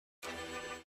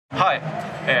Hi,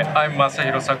 I'm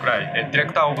Masahiro Sakurai,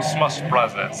 director of Smash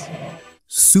Brothers.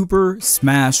 Super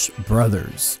Smash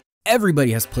Brothers.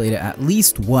 Everybody has played it at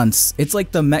least once. It's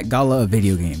like the Met Gala of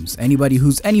video games. Anybody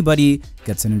who's anybody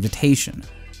gets an invitation.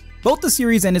 Both the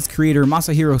series and its creator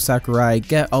Masahiro Sakurai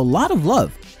get a lot of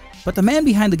love, but the man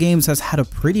behind the games has had a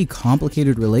pretty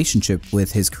complicated relationship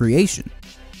with his creation.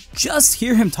 Just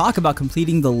hear him talk about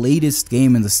completing the latest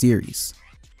game in the series.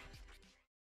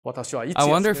 I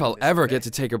wonder if I'll ever get to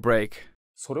take a break.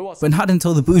 But not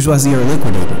until the bourgeoisie are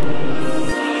liquidated.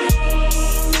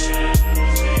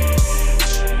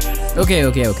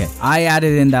 Okay. I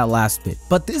added in that last bit.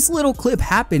 But this little clip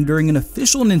happened during an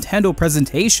official Nintendo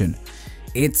presentation.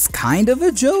 It's kind of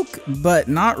a joke, but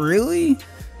not really.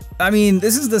 I mean,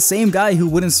 this is the same guy who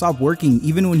wouldn't stop working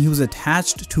even when he was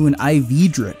attached to an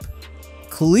IV drip.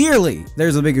 Clearly,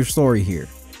 there's a bigger story here.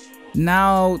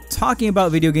 Now, talking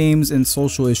about video games and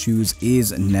social issues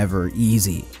is never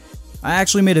easy. I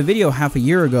actually made a video half a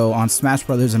year ago on Smash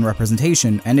Brothers and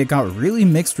representation, and it got really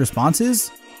mixed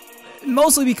responses.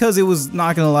 Mostly because it was,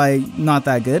 not gonna lie, not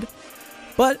that good.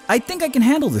 But I think I can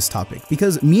handle this topic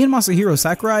because me and Masahiro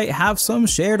Sakurai have some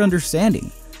shared understanding.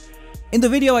 In the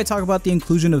video, I talk about the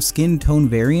inclusion of skin tone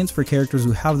variants for characters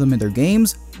who have them in their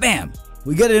games. Bam!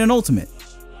 We get it in Ultimate.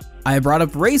 I brought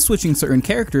up race switching certain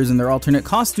characters in their alternate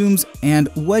costumes, and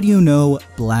what do you know,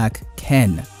 Black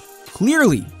Ken.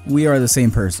 Clearly, we are the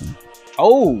same person.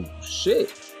 Oh,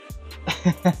 shit.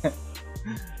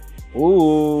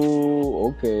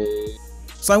 Ooh, okay.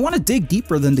 So I want to dig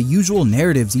deeper than the usual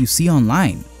narratives you see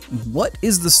online. What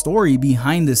is the story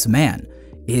behind this man?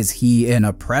 Is he an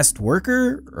oppressed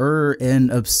worker or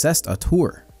an obsessed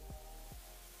auteur?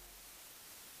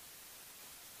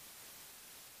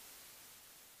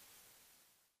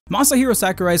 Masahiro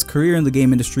Sakurai's career in the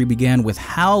game industry began with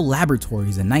HAL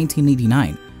Laboratories in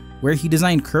 1989, where he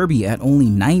designed Kirby at only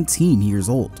 19 years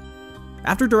old.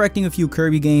 After directing a few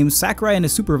Kirby games, Sakurai and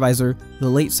his supervisor, the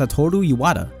late Satoru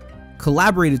Iwata,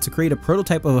 collaborated to create a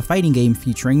prototype of a fighting game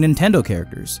featuring Nintendo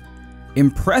characters.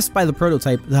 Impressed by the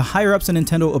prototype, the higher-ups at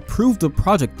Nintendo approved the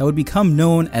project that would become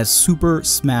known as Super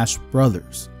Smash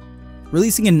Bros.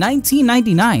 Releasing in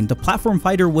 1999, the platform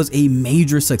fighter was a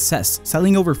major success,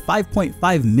 selling over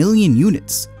 5.5 million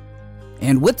units.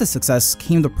 And with the success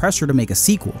came the pressure to make a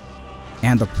sequel,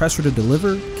 and the pressure to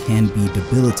deliver can be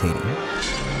debilitating.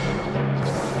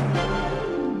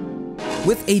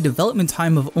 With a development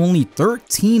time of only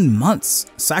 13 months,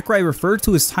 Sakurai referred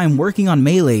to his time working on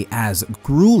Melee as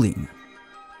grueling.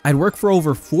 I'd work for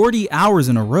over 40 hours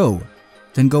in a row,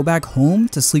 then go back home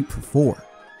to sleep for 4.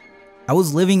 I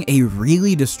was living a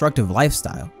really destructive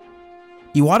lifestyle.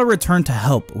 Iwata returned to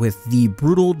help with the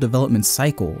brutal development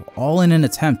cycle, all in an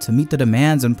attempt to meet the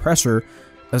demands and pressure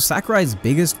of Sakurai's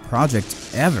biggest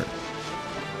project ever.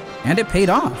 And it paid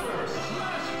off.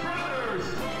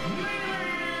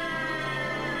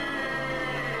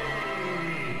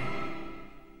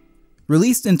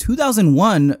 Released in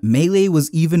 2001, Melee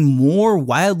was even more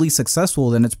wildly successful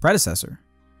than its predecessor.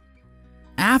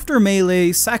 After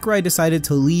Melee, Sakurai decided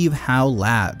to leave HAL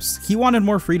Labs. He wanted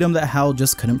more freedom that HAL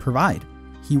just couldn't provide.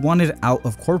 He wanted out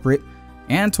of corporate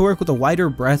and to work with a wider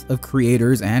breadth of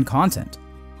creators and content.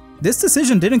 This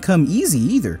decision didn't come easy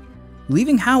either.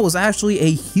 Leaving HAL was actually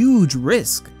a huge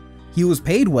risk. He was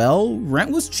paid well,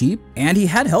 rent was cheap, and he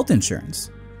had health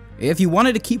insurance. If he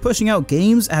wanted to keep pushing out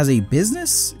games as a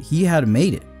business, he had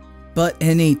made it. But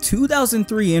in a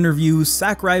 2003 interview,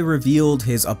 Sakurai revealed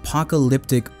his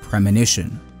apocalyptic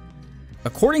premonition.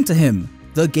 According to him,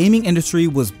 the gaming industry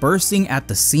was bursting at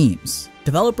the seams.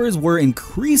 Developers were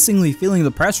increasingly feeling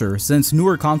the pressure since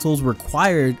newer consoles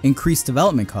required increased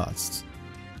development costs.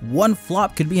 One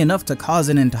flop could be enough to cause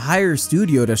an entire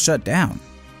studio to shut down.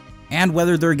 And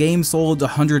whether their game sold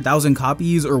 100,000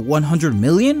 copies or 100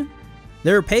 million,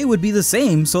 their pay would be the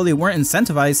same, so they weren't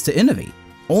incentivized to innovate,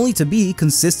 only to be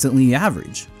consistently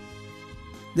average.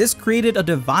 This created a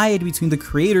divide between the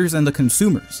creators and the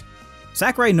consumers.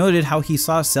 Sakurai noted how he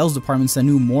saw sales departments that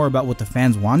knew more about what the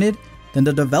fans wanted than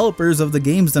the developers of the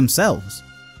games themselves.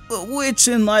 Which,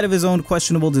 in light of his own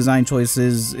questionable design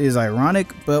choices, is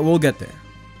ironic, but we'll get there.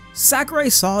 Sakurai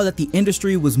saw that the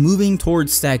industry was moving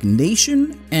towards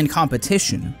stagnation and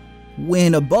competition,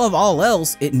 when above all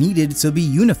else it needed to be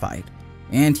unified,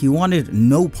 and he wanted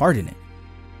no part in it.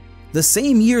 The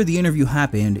same year the interview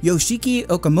happened, Yoshiki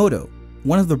Okamoto,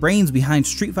 one of the brains behind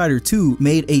Street Fighter II,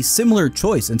 made a similar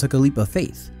choice and took a leap of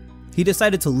faith. He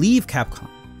decided to leave Capcom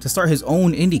to start his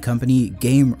own indie company,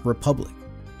 Game Republic.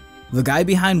 The guy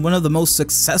behind one of the most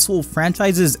successful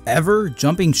franchises ever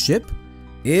jumping ship?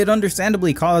 It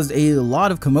understandably caused a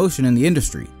lot of commotion in the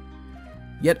industry.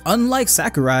 Yet unlike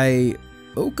Sakurai,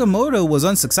 Okamoto was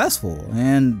unsuccessful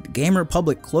and Game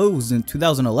Republic closed in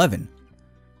 2011.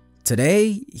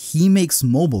 Today, he makes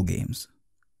mobile games.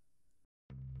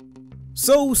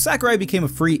 So Sakurai became a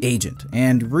free agent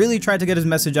and really tried to get his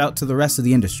message out to the rest of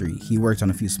the industry. He worked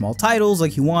on a few small titles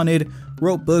like he wanted,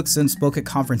 wrote books, and spoke at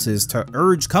conferences to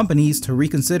urge companies to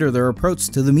reconsider their approach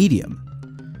to the medium.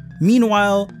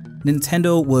 Meanwhile,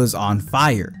 Nintendo was on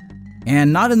fire,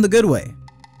 and not in the good way.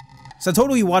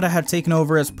 Satoru Iwata had taken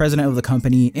over as president of the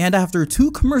company, and after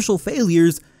 2 commercial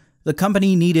failures, the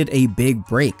company needed a big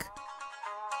break.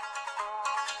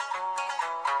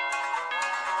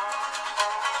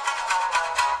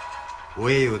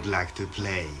 We would like to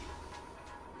play.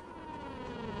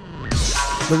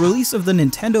 The release of the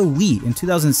Nintendo Wii in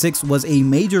 2006 was a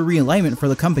major realignment for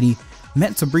the company,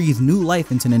 meant to breathe new life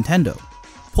into Nintendo.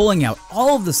 Pulling out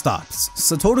all of the stops,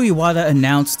 Satoru Iwata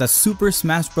announced that Super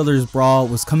Smash Bros. Brawl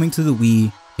was coming to the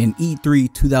Wii in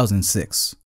E3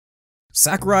 2006.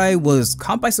 Sakurai was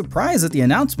caught by surprise at the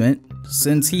announcement,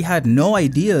 since he had no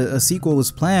idea a sequel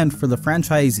was planned for the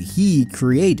franchise he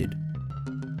created.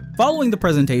 Following the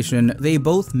presentation, they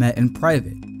both met in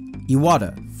private.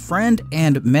 Iwata, friend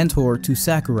and mentor to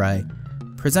Sakurai,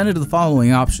 presented the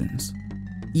following options.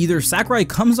 Either Sakurai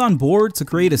comes on board to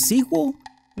create a sequel,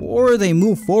 or they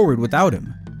move forward without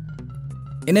him.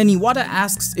 In an Iwata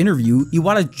Asks interview,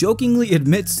 Iwata jokingly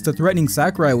admits to threatening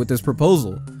Sakurai with this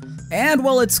proposal. And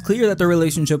while it's clear that the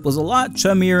relationship was a lot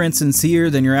chummier and sincere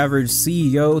than your average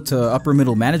CEO to upper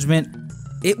middle management,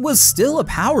 it was still a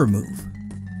power move.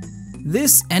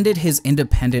 This ended his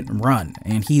independent run,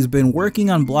 and he's been working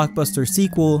on blockbuster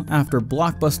sequel after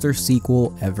blockbuster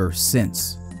sequel ever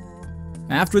since.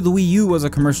 After the Wii U was a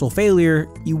commercial failure,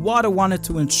 Iwata wanted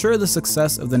to ensure the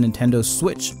success of the Nintendo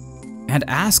Switch, and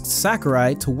asked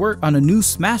Sakurai to work on a new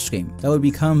Smash game that would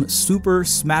become Super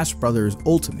Smash Bros.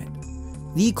 Ultimate,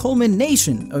 the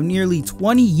culmination of nearly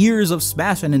 20 years of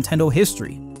Smash and Nintendo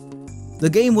history. The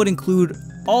game would include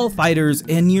all fighters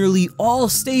and nearly all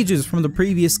stages from the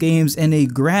previous games in a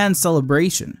grand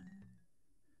celebration.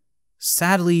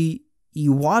 Sadly,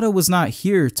 Iwata was not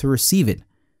here to receive it,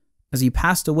 as he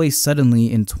passed away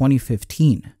suddenly in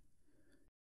 2015.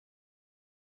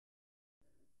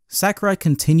 Sakurai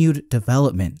continued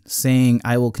development, saying,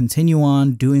 "I will continue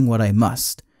on doing what I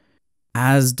must."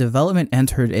 As development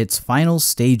entered its final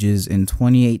stages in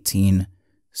 2018,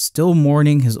 still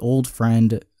mourning his old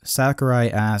friend, Sakurai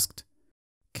asked,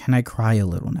 "Can I cry a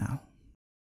little now?"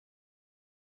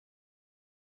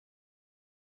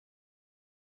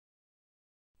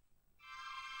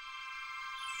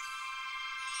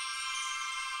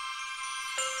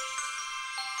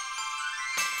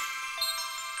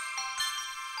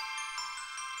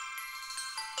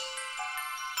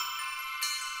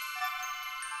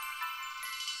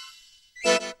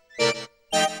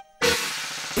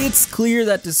 It's clear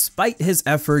that despite his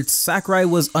efforts, Sakurai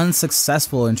was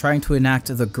unsuccessful in trying to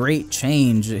enact the great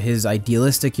change his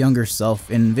idealistic younger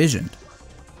self envisioned.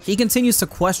 He continues to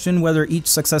question whether each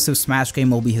successive Smash game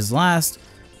will be his last,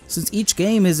 since each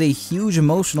game is a huge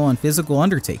emotional and physical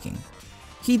undertaking.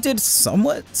 He did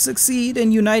somewhat succeed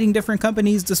in uniting different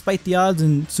companies despite the odds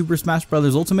in Super Smash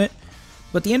Bros. Ultimate,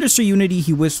 but the industry unity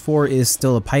he wished for is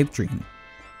still a pipe dream.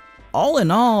 All in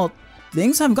all,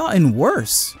 things have gotten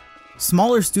worse.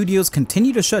 Smaller studios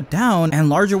continue to shut down, and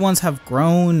larger ones have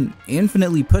grown,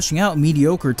 infinitely pushing out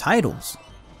mediocre titles.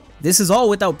 This is all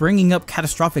without bringing up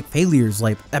catastrophic failures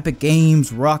like Epic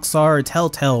Games, Rockstar,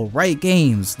 Telltale, Riot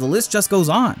Games, the list just goes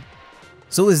on.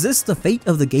 So is this the fate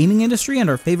of the gaming industry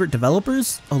and our favorite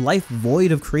developers? A life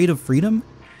void of creative freedom?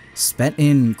 Spent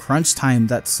in crunch time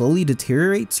that slowly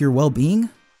deteriorates your well-being?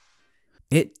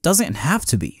 It doesn't have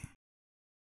to be.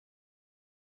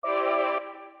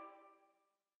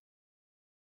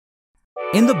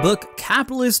 In the book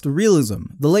Capitalist Realism,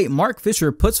 the late Mark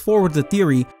Fisher puts forward the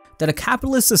theory that a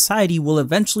capitalist society will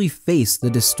eventually face the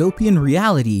dystopian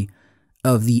reality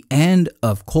of the end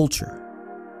of culture.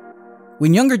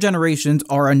 When younger generations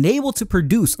are unable to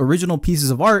produce original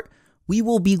pieces of art, we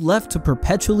will be left to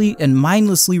perpetually and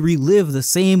mindlessly relive the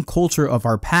same culture of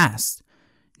our past,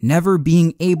 never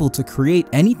being able to create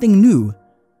anything new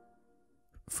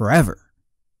forever.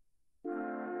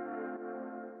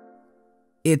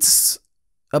 It's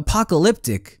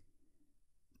apocalyptic,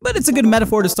 but it's a good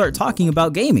metaphor to start talking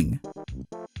about gaming.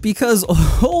 Because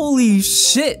holy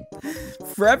shit,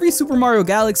 for every Super Mario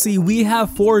Galaxy, we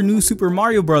have 4 new Super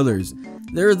Mario Brothers.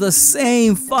 They're the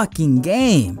same fucking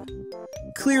game.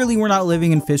 Clearly we're not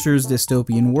living in Fisher's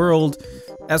dystopian world,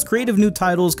 as creative new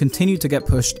titles continue to get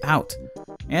pushed out.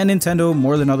 And Nintendo,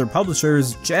 more than other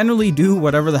publishers, generally do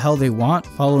whatever the hell they want,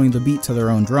 following the beat to their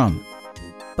own drum.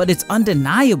 But it's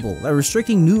undeniable that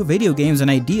restricting new video games and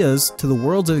ideas to the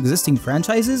worlds of existing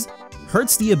franchises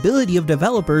hurts the ability of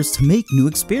developers to make new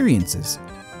experiences.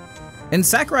 And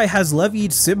Sakurai has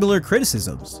levied similar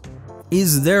criticisms.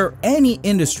 Is there any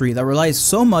industry that relies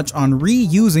so much on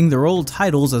reusing their old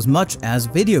titles as much as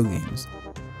video games?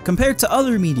 Compared to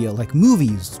other media like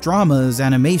movies, dramas,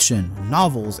 animation,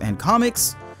 novels, and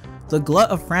comics, the glut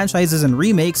of franchises and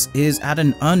remakes is at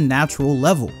an unnatural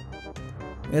level.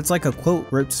 It's like a quote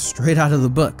ripped straight out of the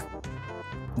book.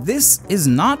 This is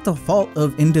not the fault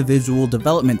of individual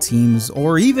development teams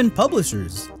or even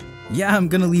publishers. Yeah, I'm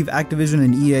gonna leave Activision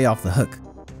and EA off the hook.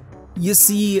 You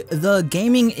see, the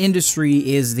gaming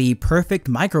industry is the perfect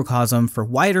microcosm for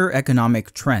wider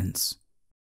economic trends.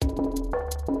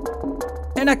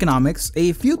 In economics,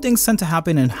 a few things tend to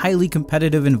happen in highly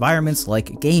competitive environments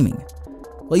like gaming.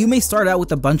 While you may start out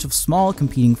with a bunch of small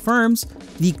competing firms,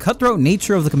 the cutthroat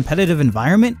nature of the competitive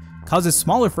environment causes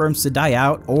smaller firms to die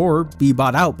out or be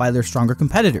bought out by their stronger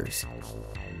competitors.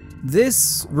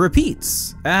 This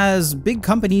repeats as big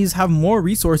companies have more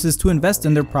resources to invest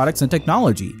in their products and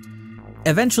technology.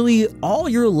 Eventually, all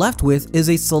you're left with is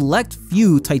a select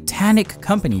few titanic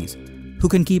companies who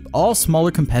can keep all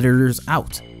smaller competitors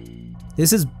out.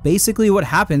 This is basically what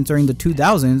happened during the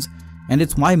 2000s, and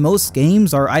it's why most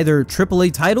games are either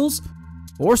AAA titles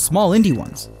or small indie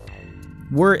ones.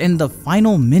 We're in the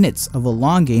final minutes of a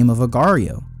long game of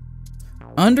Agario.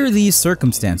 Under these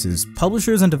circumstances,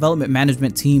 publishers and development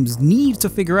management teams need to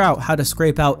figure out how to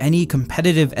scrape out any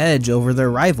competitive edge over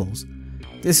their rivals.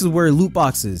 This is where loot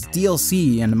boxes,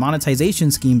 DLC, and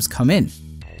monetization schemes come in.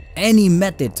 Any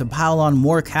method to pile on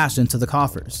more cash into the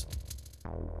coffers.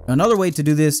 Another way to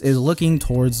do this is looking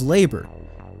towards labor.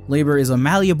 Labor is a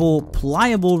malleable,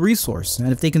 pliable resource,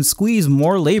 and if they can squeeze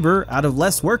more labor out of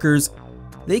less workers,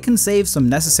 they can save some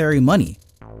necessary money.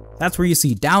 That's where you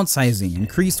see downsizing,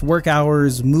 increased work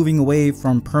hours, moving away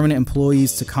from permanent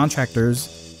employees to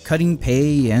contractors, cutting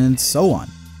pay, and so on.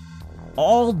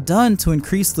 All done to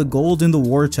increase the gold in the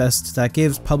war chest that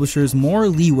gives publishers more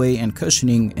leeway and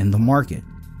cushioning in the market.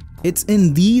 It's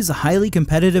in these highly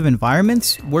competitive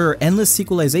environments where endless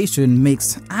sequelization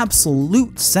makes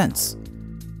absolute sense.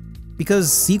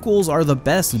 Because sequels are the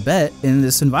best bet in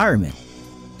this environment.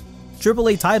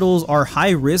 AAA titles are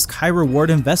high-risk,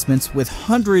 high-reward investments with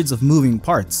hundreds of moving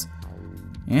parts.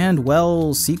 And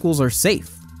well, sequels are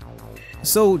safe.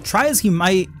 So try as he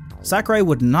might, Sakurai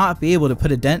would not be able to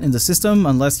put a dent in the system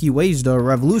unless he waged a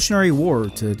revolutionary war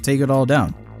to take it all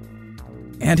down.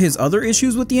 And his other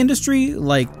issues with the industry,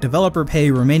 like developer pay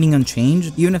remaining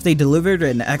unchanged even if they delivered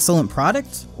an excellent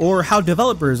product, or how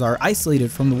developers are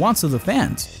isolated from the wants of the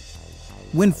fans.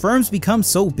 When firms become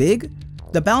so big,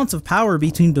 the balance of power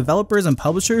between developers and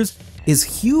publishers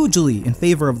is hugely in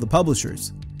favor of the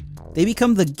publishers. They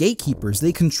become the gatekeepers,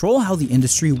 they control how the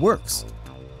industry works.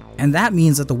 And that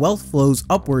means that the wealth flows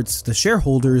upwards to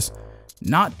shareholders,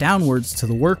 not downwards to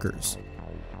the workers.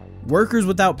 Workers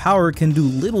without power can do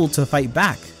little to fight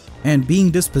back, and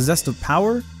being dispossessed of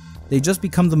power, they just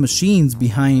become the machines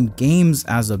behind games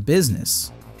as a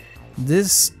business.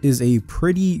 This is a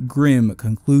pretty grim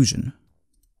conclusion.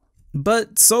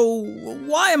 But so,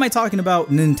 why am I talking about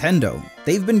Nintendo?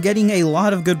 They've been getting a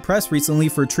lot of good press recently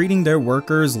for treating their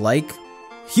workers like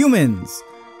humans.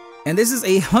 And this is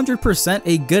 100%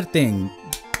 a good thing.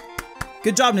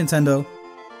 Good job, Nintendo.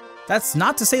 That's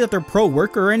not to say that they're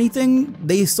pro-worker or anything,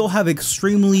 they still have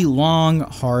extremely long,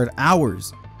 hard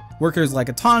hours. Workers lack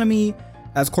autonomy,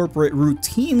 as corporate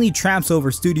routinely tramps over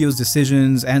studios'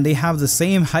 decisions, and they have the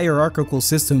same hierarchical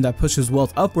system that pushes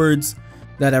wealth upwards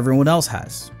that everyone else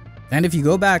has. And if you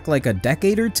go back like a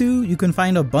decade or two, you can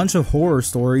find a bunch of horror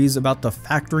stories about the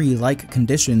factory-like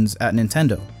conditions at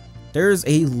Nintendo. There's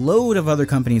a load of other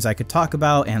companies I could talk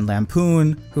about and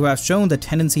lampoon who have shown the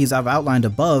tendencies I've outlined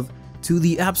above to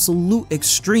the absolute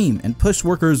extreme and push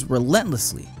workers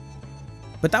relentlessly.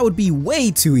 But that would be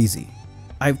way too easy.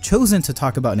 I've chosen to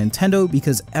talk about Nintendo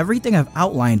because everything I've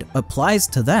outlined applies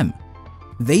to them.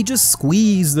 They just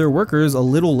squeeze their workers a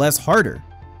little less harder.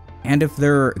 And if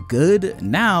they're good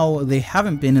now, they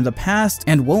haven't been in the past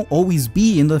and won't always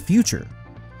be in the future.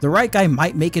 The right guy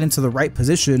might make it into the right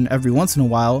position every once in a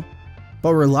while,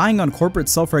 but relying on corporate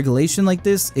self-regulation like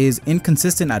this is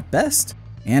inconsistent at best,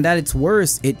 and at its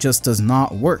worst, it just does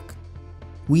not work.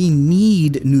 We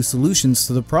need new solutions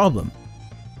to the problem.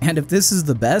 And if this is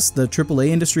the best the AAA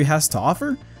industry has to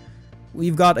offer,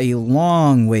 we've got a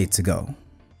long way to go.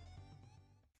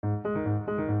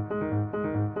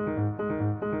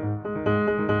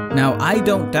 Now, I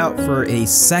don't doubt for a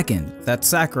second that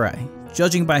Sakurai,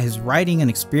 judging by his writing and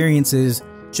experiences,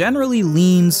 generally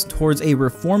leans towards a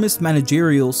reformist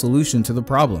managerial solution to the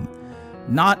problem,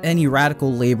 not any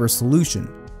radical labor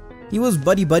solution. He was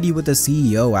buddy-buddy with the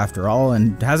CEO after all,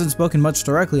 and hasn't spoken much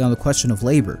directly on the question of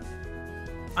labor.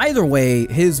 Either way,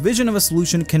 his vision of a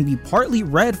solution can be partly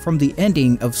read from the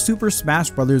ending of Super Smash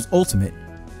Bros. Ultimate.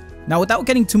 Now, without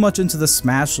getting too much into the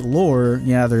Smash lore,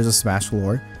 yeah, there's a Smash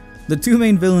lore, the two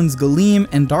main villains, Galeem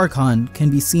and Darkhan, can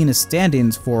be seen as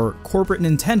stand-ins for corporate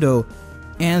Nintendo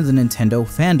and the Nintendo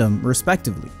fandom,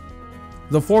 respectively.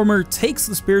 The former takes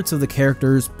the spirits of the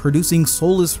characters, producing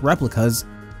soulless replicas,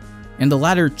 and the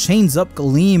latter chains up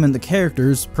Galeem and the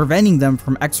characters, preventing them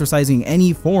from exercising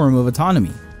any form of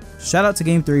autonomy. Shout out to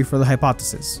Game Theory for the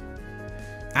hypothesis.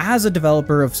 As a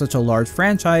developer of such a large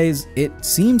franchise, it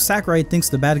seems Sakurai thinks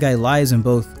the bad guy lies in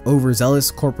both overzealous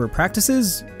corporate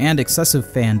practices and excessive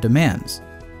fan demands.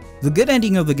 The good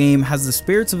ending of the game has the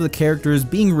spirits of the characters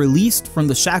being released from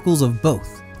the shackles of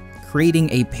both,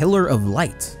 creating a pillar of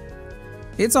light.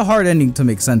 It's a hard ending to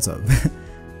make sense of.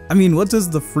 I mean, what does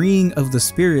the freeing of the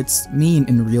spirits mean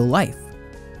in real life?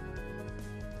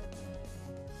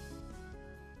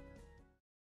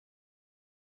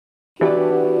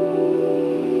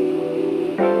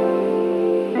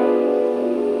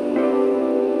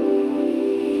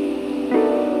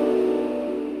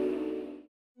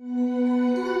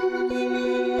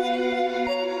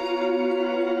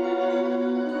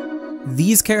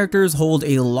 These characters hold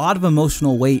a lot of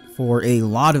emotional weight for a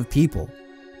lot of people.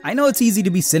 I know it's easy to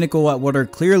be cynical at what are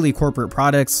clearly corporate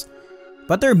products,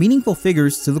 but they're meaningful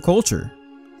figures to the culture.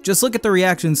 Just look at the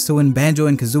reactions to when Banjo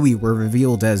and Kazooie were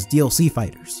revealed as DLC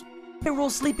fighters. We're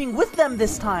sleeping with them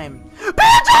this time.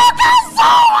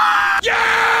 Banjo-Kazooie!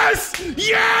 Yes!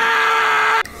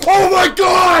 Yeah! Oh my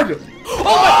god! Oh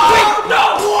my, wait,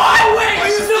 no!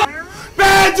 Wait, no!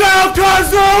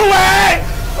 Banjo-Kazooie!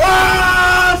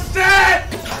 Oh shit!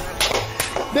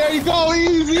 There you go,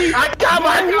 easy! I got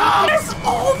my goal! It's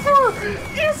over!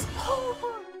 It's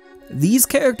over! These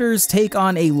characters take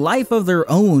on a life of their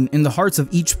own in the hearts of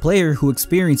each player who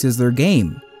experiences their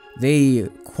game. They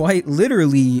quite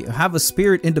literally have a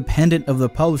spirit independent of the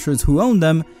publishers who own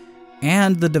them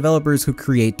and the developers who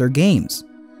create their games.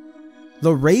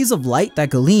 The rays of light that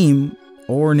Galeem,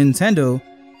 or Nintendo,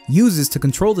 uses to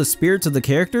control the spirits of the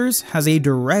characters has a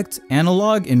direct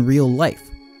analog in real life.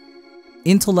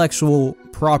 Intellectual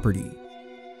property.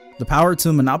 The power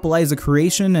to monopolize the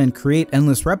creation and create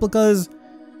endless replicas.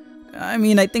 I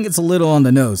mean, I think it's a little on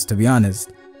the nose, to be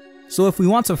honest. So if we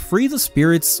want to free the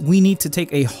spirits, we need to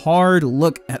take a hard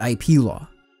look at IP law.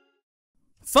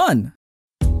 Fun!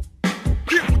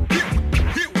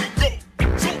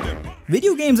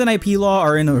 Video games and IP law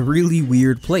are in a really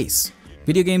weird place.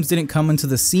 Video games didn't come into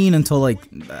the scene until like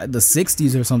the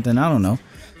 60s or something, I don't know.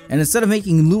 And instead of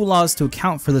making new laws to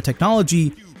account for the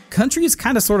technology, countries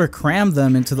kind of sort of crammed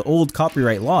them into the old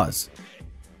copyright laws.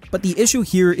 But the issue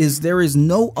here is there is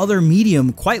no other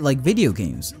medium quite like video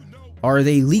games. Are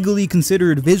they legally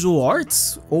considered visual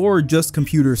arts or just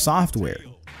computer software?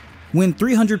 When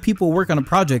 300 people work on a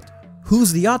project,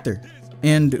 who's the author?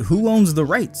 And who owns the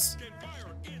rights?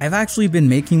 I've actually been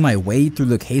making my way through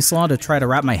the case law to try to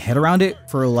wrap my head around it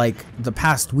for like the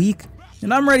past week,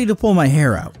 and I'm ready to pull my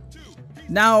hair out.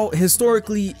 Now,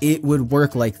 historically, it would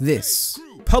work like this.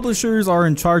 Publishers are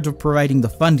in charge of providing the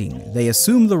funding, they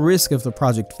assume the risk if the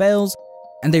project fails,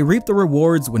 and they reap the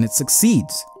rewards when it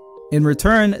succeeds. In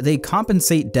return, they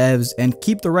compensate devs and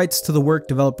keep the rights to the work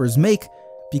developers make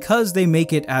because they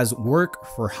make it as work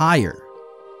for hire.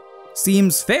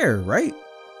 Seems fair, right?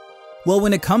 Well,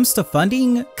 when it comes to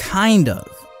funding, kind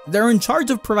of. They're in charge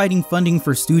of providing funding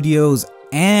for studios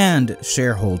and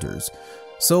shareholders.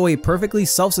 So a perfectly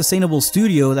self-sustainable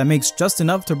studio that makes just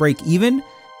enough to break even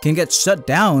can get shut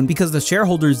down because the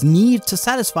shareholders need to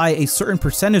satisfy a certain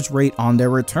percentage rate on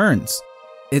their returns.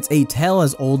 It's a tale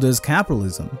as old as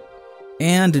capitalism.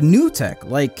 And new tech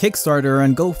like Kickstarter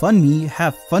and GoFundMe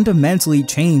have fundamentally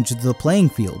changed the playing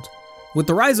field. With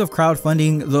the rise of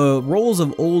crowdfunding, the roles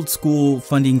of old school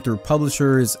funding through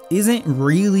publishers isn't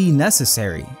really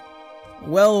necessary.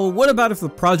 Well, what about if the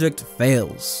project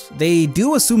fails? They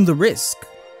do assume the risk,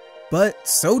 but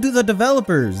so do the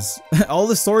developers. All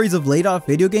the stories of laid off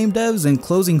video game devs and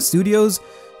closing studios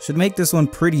should make this one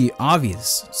pretty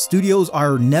obvious. Studios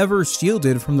are never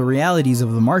shielded from the realities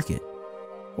of the market.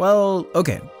 Well,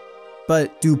 okay.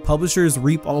 But do publishers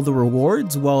reap all the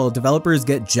rewards while developers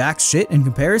get jack shit in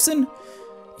comparison?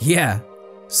 Yeah,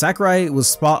 Sakurai was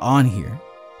spot on here.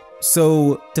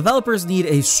 So developers need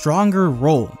a stronger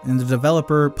role in the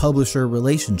developer-publisher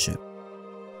relationship.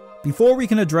 Before we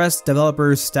can address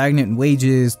developers' stagnant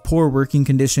wages, poor working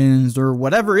conditions, or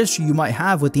whatever issue you might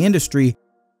have with the industry,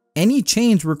 any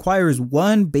change requires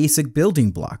one basic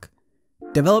building block.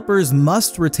 Developers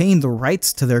must retain the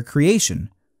rights to their creation.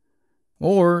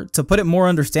 Or, to put it more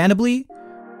understandably,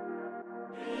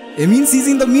 it means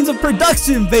seizing the means of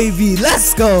production, baby!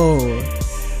 Let's go!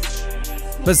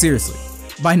 But seriously,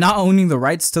 by not owning the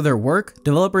rights to their work,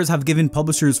 developers have given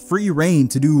publishers free reign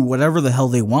to do whatever the hell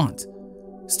they want.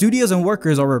 Studios and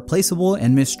workers are replaceable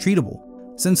and mistreatable,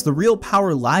 since the real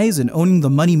power lies in owning the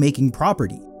money-making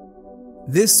property.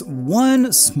 This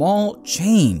one small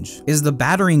change is the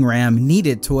battering ram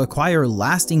needed to acquire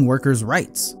lasting workers'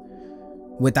 rights.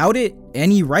 Without it,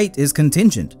 any right is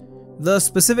contingent. The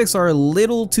specifics are a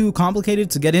little too complicated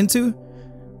to get into,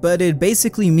 but it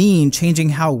basically means changing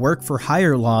how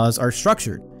work-for-hire laws are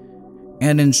structured,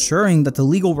 and ensuring that the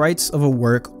legal rights of a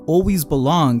work always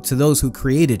belong to those who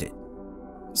created it.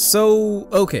 So,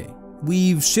 okay,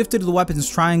 we've shifted the weapons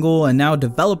triangle and now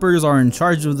developers are in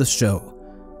charge of the show.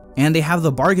 And they have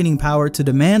the bargaining power to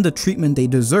demand the treatment they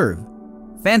deserve.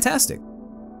 Fantastic.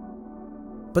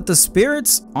 But the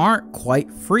spirits aren't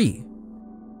quite free.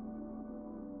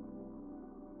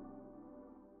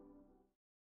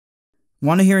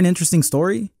 Want to hear an interesting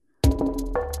story?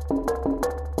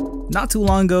 Not too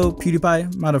long ago,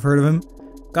 PewDiePie, might have heard of him,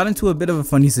 got into a bit of a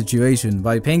funny situation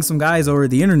by paying some guys over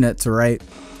the internet to write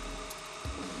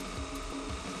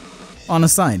on a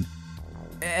sign.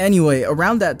 Anyway,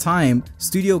 around that time,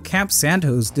 Studio Camp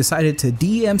Santos decided to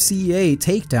DMCA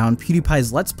take down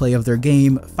PewDiePie's Let's Play of their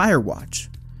game Firewatch.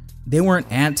 They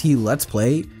weren't anti-Let's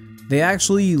Play, they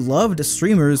actually loved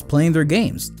streamers playing their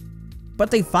games.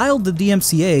 But they filed the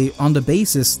DMCA on the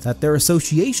basis that their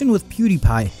association with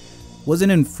PewDiePie was an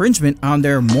infringement on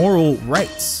their moral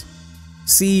rights.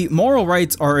 See, moral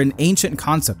rights are an ancient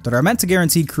concept that are meant to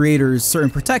guarantee creators certain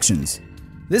protections.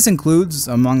 This includes,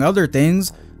 among other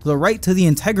things, the right to the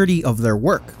integrity of their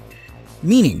work.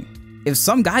 Meaning, if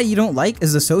some guy you don't like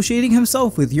is associating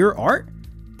himself with your art,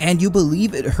 and you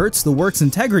believe it hurts the work's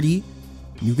integrity,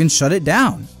 you can shut it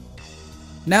down.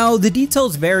 Now, the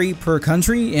details vary per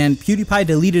country, and PewDiePie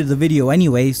deleted the video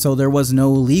anyway, so there was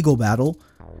no legal battle,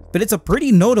 but it's a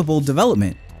pretty notable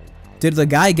development. Did the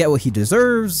guy get what he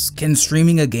deserves? Can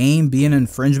streaming a game be an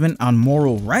infringement on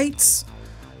moral rights?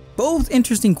 Both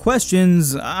interesting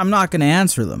questions, I'm not gonna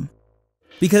answer them.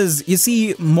 Because, you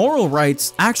see, moral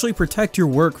rights actually protect your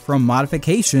work from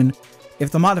modification if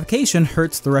the modification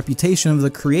hurts the reputation of the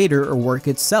creator or work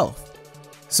itself.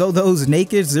 So those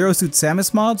naked Zero Suit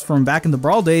Samus mods from back in the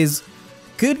Brawl days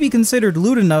could be considered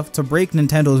lewd enough to break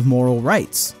Nintendo's moral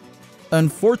rights.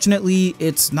 Unfortunately,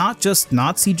 it's not just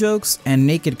Nazi jokes and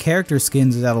naked character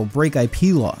skins that'll break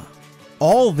IP law.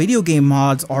 All video game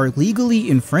mods are legally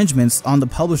infringements on the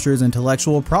publisher's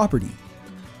intellectual property.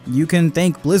 You can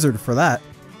thank Blizzard for that.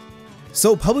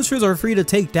 So publishers are free to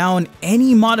take down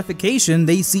any modification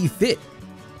they see fit,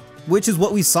 which is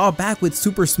what we saw back with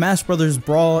Super Smash Bros.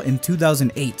 Brawl in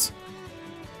 2008.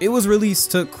 It was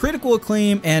released to critical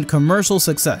acclaim and commercial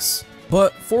success,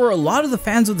 but for a lot of the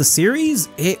fans of the series,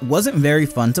 it wasn't very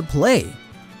fun to play.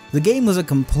 The game was a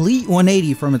complete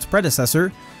 180 from its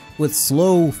predecessor, with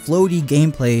slow, floaty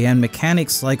gameplay and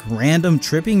mechanics like random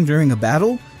tripping during a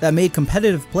battle that made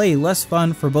competitive play less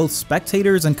fun for both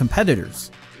spectators and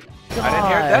competitors. God. I didn't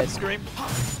hear that scream.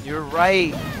 You're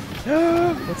right.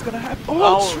 What's gonna happen?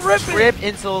 Oh, trip,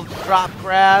 insult, drop,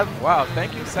 grab. Wow,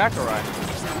 thank you, Sakurai.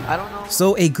 I don't know.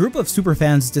 So a group of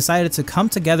superfans decided to come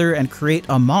together and create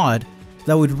a mod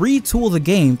that would retool the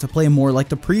game to play more like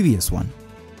the previous one.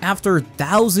 After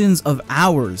thousands of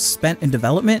hours spent in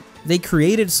development, they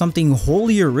created something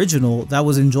wholly original that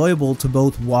was enjoyable to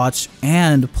both watch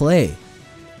and play.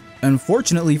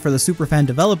 Unfortunately for the superfan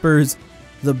developers,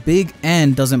 the Big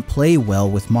N doesn't play well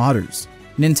with modders.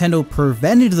 Nintendo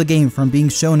prevented the game from being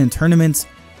shown in tournaments,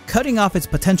 cutting off its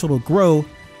potential to grow,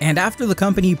 and after the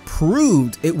company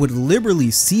proved it would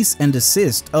liberally cease and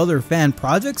desist other fan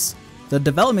projects, the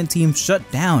development team shut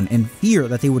down in fear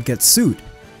that they would get sued.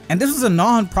 And this was a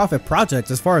non-profit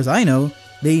project as far as I know.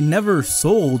 They never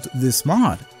sold this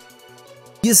mod.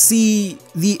 You see,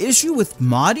 the issue with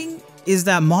modding is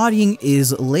that modding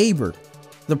is labor.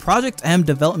 The Project M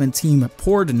development team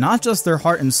poured not just their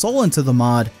heart and soul into the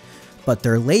mod, but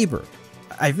their labor.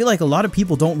 I feel like a lot of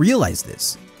people don't realize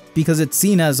this, because it's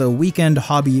seen as a weekend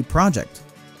hobby project.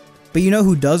 But you know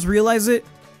who does realize it?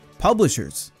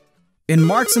 Publishers. In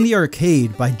Marks in the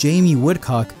Arcade by Jamie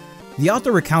Woodcock, the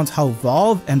author recounts how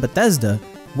Valve and Bethesda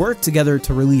worked together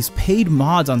to release paid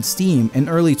mods on Steam in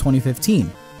early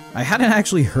 2015. I hadn't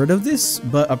actually heard of this,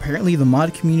 but apparently the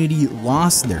mod community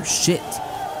lost their shit.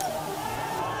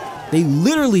 They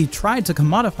literally tried to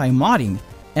commodify modding,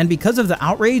 and because of the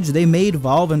outrage, they made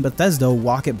Valve and Bethesda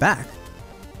walk it back.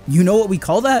 You know what we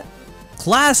call that?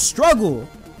 Class struggle!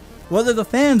 Whether the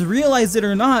fans realized it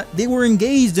or not, they were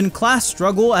engaged in class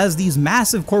struggle as these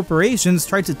massive corporations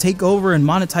tried to take over and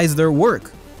monetize their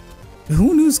work.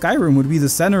 Who knew Skyrim would be the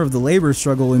center of the labor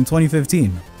struggle in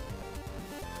 2015?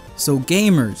 So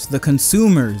gamers, the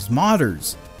consumers,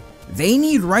 modders, they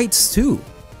need rights too.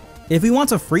 If we want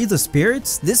to free the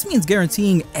spirits, this means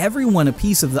guaranteeing everyone a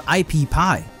piece of the IP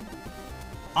pie.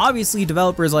 Obviously,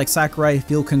 developers like Sakurai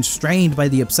feel constrained by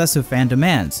the obsessive fan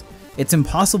demands. It's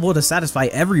impossible to satisfy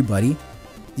everybody.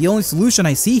 The only solution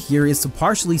I see here is to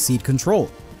partially cede control,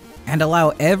 and allow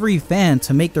every fan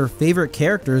to make their favorite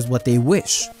characters what they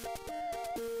wish.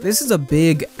 This is a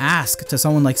big ask to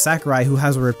someone like Sakurai, who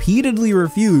has repeatedly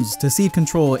refused to cede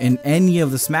control in any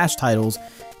of the Smash titles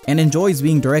and enjoys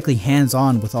being directly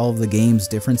hands-on with all of the game's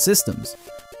different systems.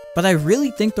 But I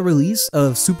really think the release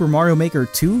of Super Mario Maker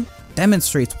 2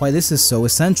 demonstrates why this is so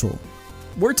essential.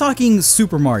 We're talking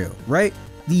Super Mario, right?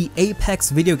 The apex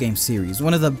video game series,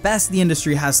 one of the best the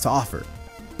industry has to offer.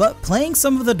 But playing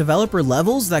some of the developer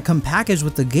levels that come packaged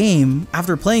with the game,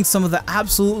 after playing some of the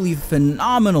absolutely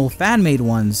phenomenal fan-made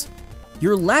ones,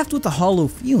 you're left with a hollow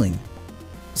feeling.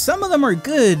 Some of them are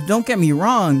good, don't get me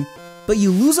wrong, but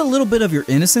you lose a little bit of your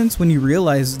innocence when you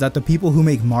realize that the people who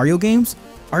make Mario games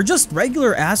are just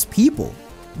regular ass people.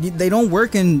 They don't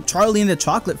work in Charlie and the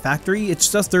Chocolate Factory,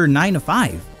 it's just their 9 to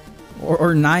 5.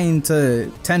 Or 9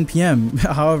 to 10 PM,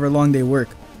 however long they work.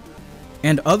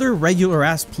 And other regular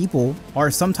ass people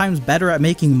are sometimes better at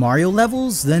making Mario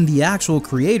levels than the actual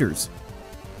creators.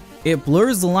 It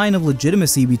blurs the line of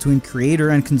legitimacy between creator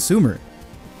and consumer.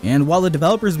 And while the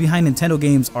developers behind Nintendo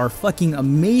games are fucking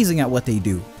amazing at what they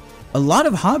do, a lot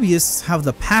of hobbyists have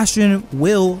the passion,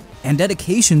 will, and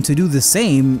dedication to do the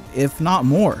same, if not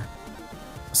more.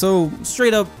 So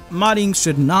straight up, modding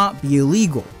should not be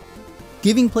illegal.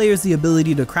 Giving players the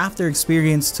ability to craft their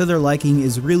experience to their liking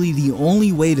is really the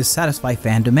only way to satisfy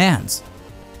fan demands.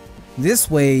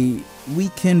 This way, we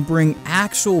can bring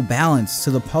actual balance to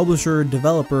the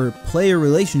publisher-developer-player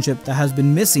relationship that has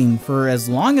been missing for as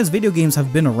long as video games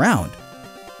have been around.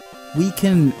 We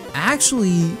can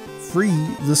actually free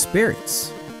the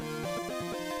spirits.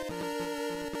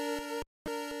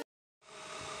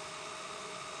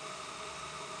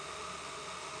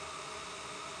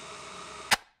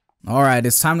 Alright,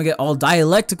 it's time to get all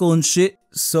dialectical and shit,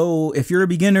 so if you're a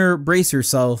beginner, brace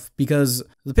yourself, because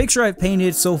the picture I've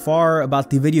painted so far about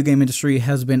the video game industry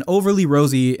has been overly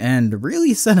rosy and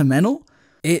really sentimental.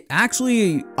 It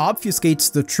actually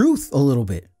obfuscates the truth a little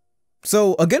bit.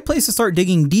 So a good place to start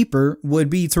digging deeper would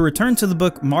be to return to the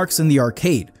book Marx in the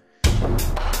Arcade.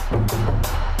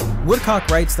 Woodcock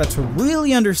writes that to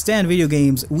really understand video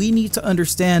games, we need to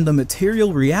understand the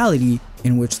material reality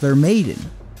in which they're made in.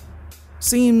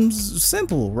 Seems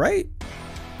simple, right?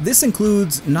 This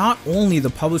includes not only the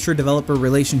publisher-developer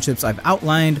relationships I've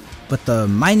outlined, but the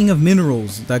mining of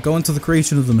minerals that go into the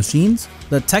creation of the machines,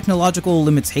 the technological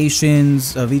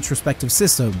limitations of each respective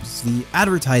systems, the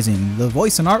advertising, the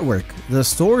voice and artwork, the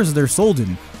stores they're sold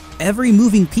in, every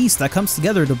moving piece that comes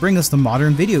together to bring us the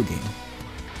modern video game.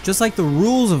 Just like the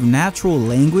rules of natural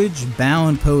language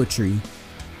bound poetry,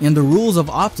 and the rules of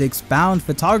optics bound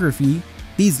photography,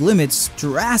 these limits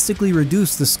drastically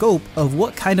reduce the scope of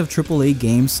what kind of AAA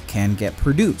games can get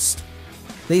produced.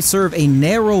 They serve a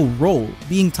narrow role,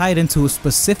 being tied into a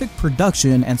specific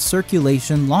production and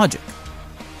circulation logic.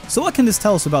 So what can this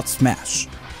tell us about Smash?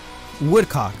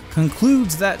 Woodcock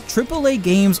concludes that AAA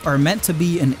games are meant to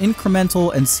be an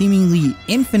incremental and seemingly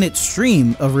infinite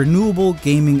stream of renewable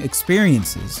gaming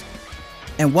experiences.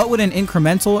 And what would an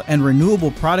incremental and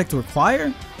renewable product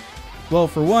require? Well,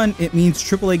 for one, it means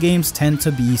AAA games tend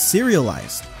to be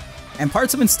serialized, and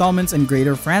parts of installments and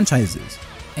greater franchises.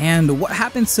 And what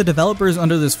happens to developers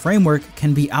under this framework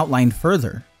can be outlined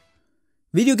further.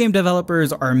 Video game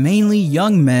developers are mainly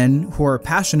young men who are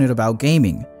passionate about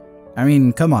gaming. I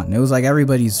mean, come on, it was like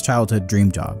everybody's childhood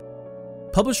dream job.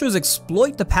 Publishers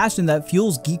exploit the passion that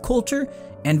fuels geek culture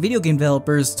and video game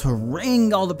developers to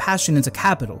wring all the passion into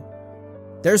capital.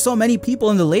 There's so many people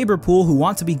in the labor pool who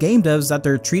want to be game devs that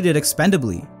they're treated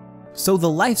expendably. So the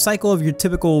life cycle of your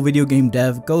typical video game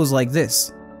dev goes like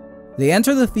this. They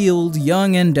enter the field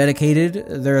young and dedicated,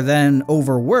 they're then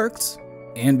overworked,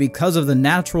 and because of the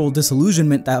natural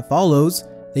disillusionment that follows,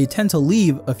 they tend to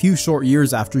leave a few short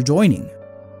years after joining,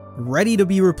 ready to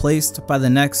be replaced by the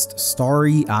next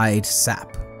starry-eyed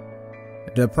sap.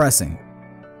 Depressing.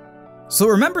 So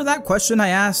remember that question I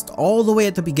asked all the way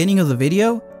at the beginning of the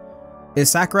video? Is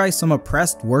Sakurai some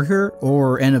oppressed worker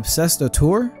or an obsessed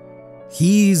auteur?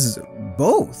 He's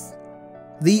both.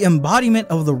 The embodiment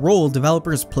of the role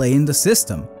developers play in the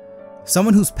system.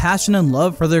 someone whose passion and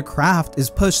love for their craft is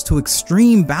pushed to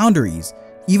extreme boundaries,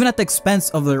 even at the expense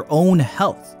of their own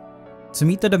health, to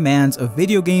meet the demands of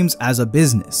video games as a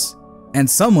business, and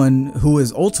someone who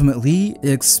is ultimately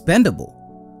expendable.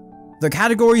 The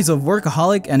categories of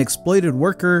workaholic and exploited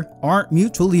worker aren't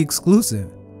mutually exclusive.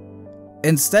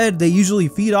 Instead, they usually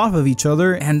feed off of each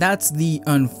other, and that's the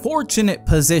unfortunate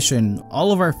position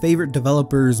all of our favorite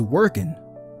developers work in.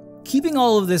 Keeping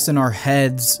all of this in our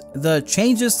heads, the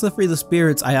changes to the Free the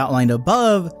Spirits I outlined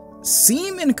above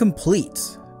seem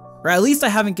incomplete, or at least I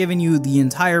haven't given you the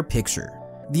entire picture.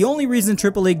 The only reason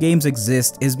AAA games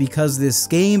exist is because this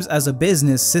games as a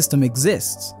business system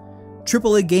exists.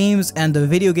 AAA games and the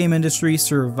video game industry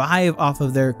survive off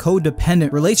of their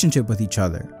codependent relationship with each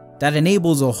other that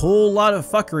enables a whole lot of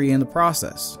fuckery in the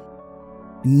process.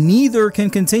 Neither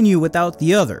can continue without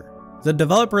the other. The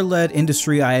developer-led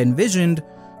industry I envisioned,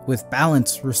 with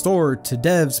balance restored to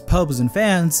devs, pubs, and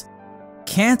fans,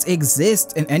 can't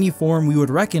exist in any form we would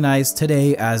recognize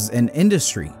today as an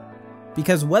industry.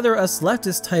 Because whether us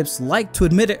leftist types like to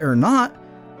admit it or not,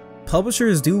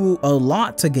 publishers do a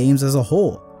lot to games as a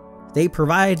whole. They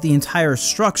provide the entire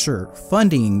structure,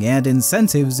 funding, and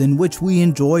incentives in which we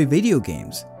enjoy video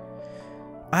games.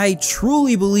 I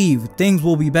truly believe things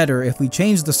will be better if we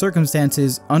change the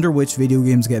circumstances under which video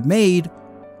games get made,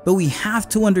 but we have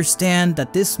to understand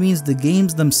that this means the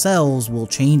games themselves will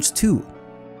change too.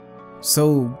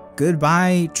 So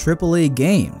goodbye AAA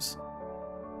games.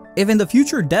 If in the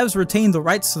future devs retain the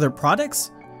rights to their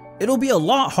products, it'll be a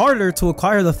lot harder to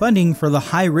acquire the funding for the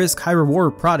high-risk,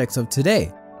 high-reward products of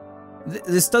today.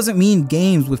 This doesn't mean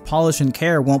games with polish and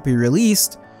care won't be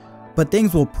released, but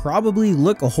things will probably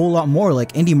look a whole lot more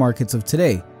like indie markets of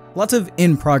today. Lots of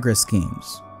in-progress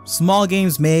games. Small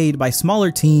games made by smaller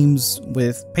teams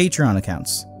with Patreon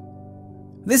accounts.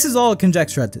 This is all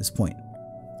conjecture at this point.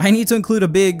 I need to include a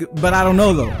big, but I don't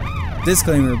know though,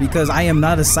 disclaimer because I am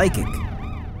not a psychic.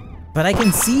 But I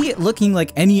can see it looking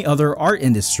like any other art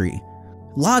industry.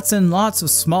 Lots and lots of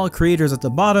small creators at the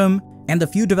bottom, and the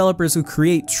few developers who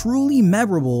create truly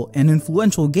memorable and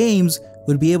influential games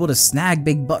would be able to snag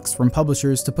big bucks from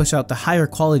publishers to push out the higher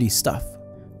quality stuff.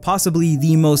 Possibly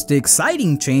the most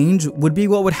exciting change would be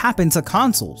what would happen to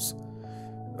consoles.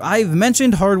 I've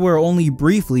mentioned hardware only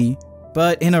briefly,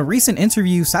 but in a recent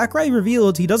interview, Sakurai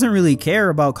revealed he doesn't really care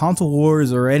about console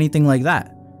wars or anything like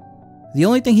that. The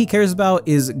only thing he cares about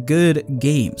is good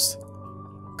games.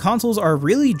 Consoles are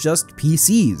really just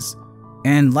PCs,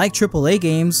 and like AAA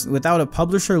games, without a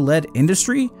publisher-led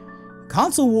industry,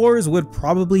 console wars would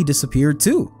probably disappear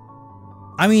too.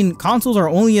 I mean, consoles are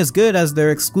only as good as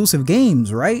their exclusive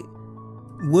games, right?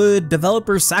 Would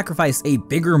developers sacrifice a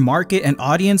bigger market and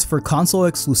audience for console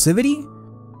exclusivity?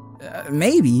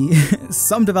 Maybe.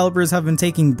 Some developers have been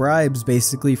taking bribes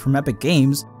basically from Epic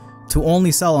Games to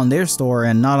only sell on their store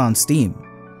and not on Steam.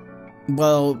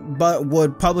 Well, but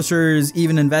would publishers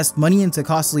even invest money into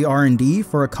costly R&D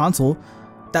for a console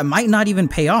that might not even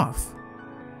pay off?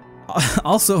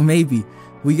 Also, maybe.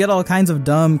 We get all kinds of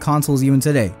dumb consoles even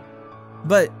today.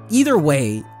 But either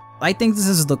way, I think this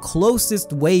is the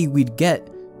closest way we'd get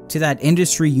to that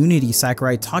industry unity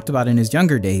Sakurai talked about in his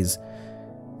younger days,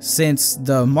 since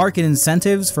the market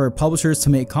incentives for publishers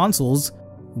to make consoles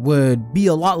would be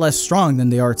a lot less strong than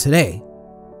they are today.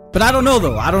 But I don't know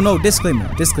though, I don't know, disclaimer.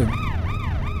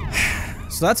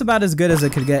 So that's about as good as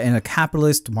it could get in a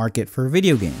capitalist market for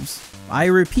video games. I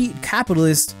repeat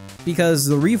capitalist because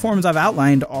the reforms I've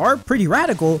outlined are pretty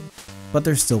radical, but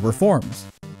they're still reforms.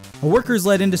 A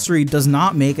workers-led industry does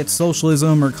not make it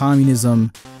socialism or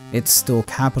communism, it's still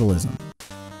capitalism.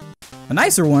 A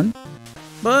nicer one,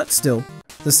 but still,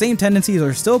 the same tendencies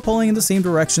are still pulling in the same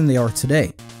direction they are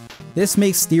today. This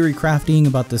makes theory crafting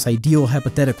about this ideal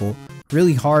hypothetical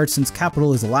really hard since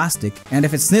capital is elastic, and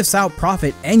if it sniffs out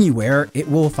profit anywhere, it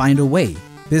will find a way.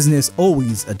 Business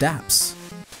always adapts.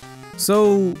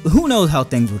 So who knows how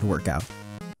things would work out?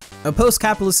 A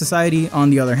post-capitalist society, on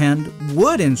the other hand,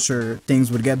 would ensure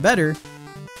things would get better,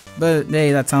 but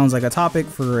hey, that sounds like a topic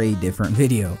for a different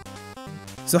video.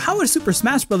 So how would Super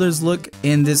Smash Bros. Look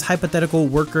in this hypothetical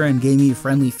worker and gamey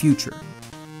friendly future?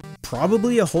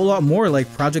 Probably a whole lot more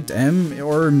like Project M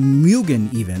or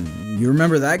Mugen even. You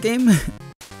remember that game?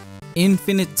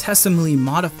 Infinitesimally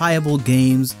modifiable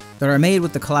games that are made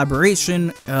with the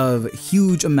collaboration of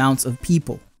huge amounts of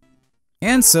people.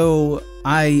 And so,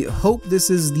 I hope this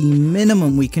is the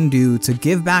minimum we can do to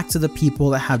give back to the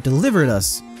people that have delivered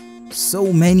us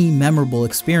so many memorable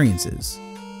experiences.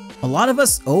 A lot of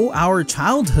us owe our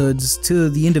childhoods to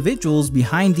the individuals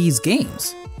behind these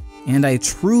games, and I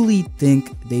truly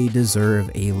think they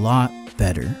deserve a lot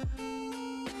better.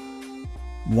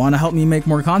 Want to help me make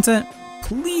more content?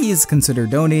 please consider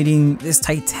donating. This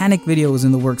titanic video was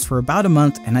in the works for about a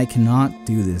month and I cannot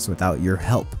do this without your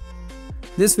help.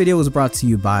 This video was brought to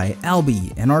you by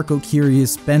Albie, Anarcho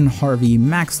Curious, Ben Harvey,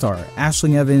 Maxstar,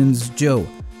 Ashling Evans, Joe,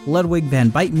 Ludwig Van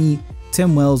Bite Me,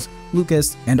 Tim Wells,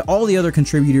 Lucas, and all the other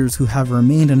contributors who have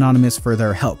remained anonymous for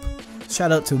their help.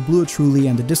 Shout out to Blue Truly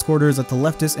and the Discorders at the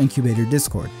Leftist Incubator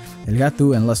Discord, El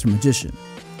Gato and Lester Magician.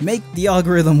 Make the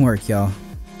algorithm work, y'all.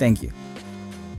 Thank you.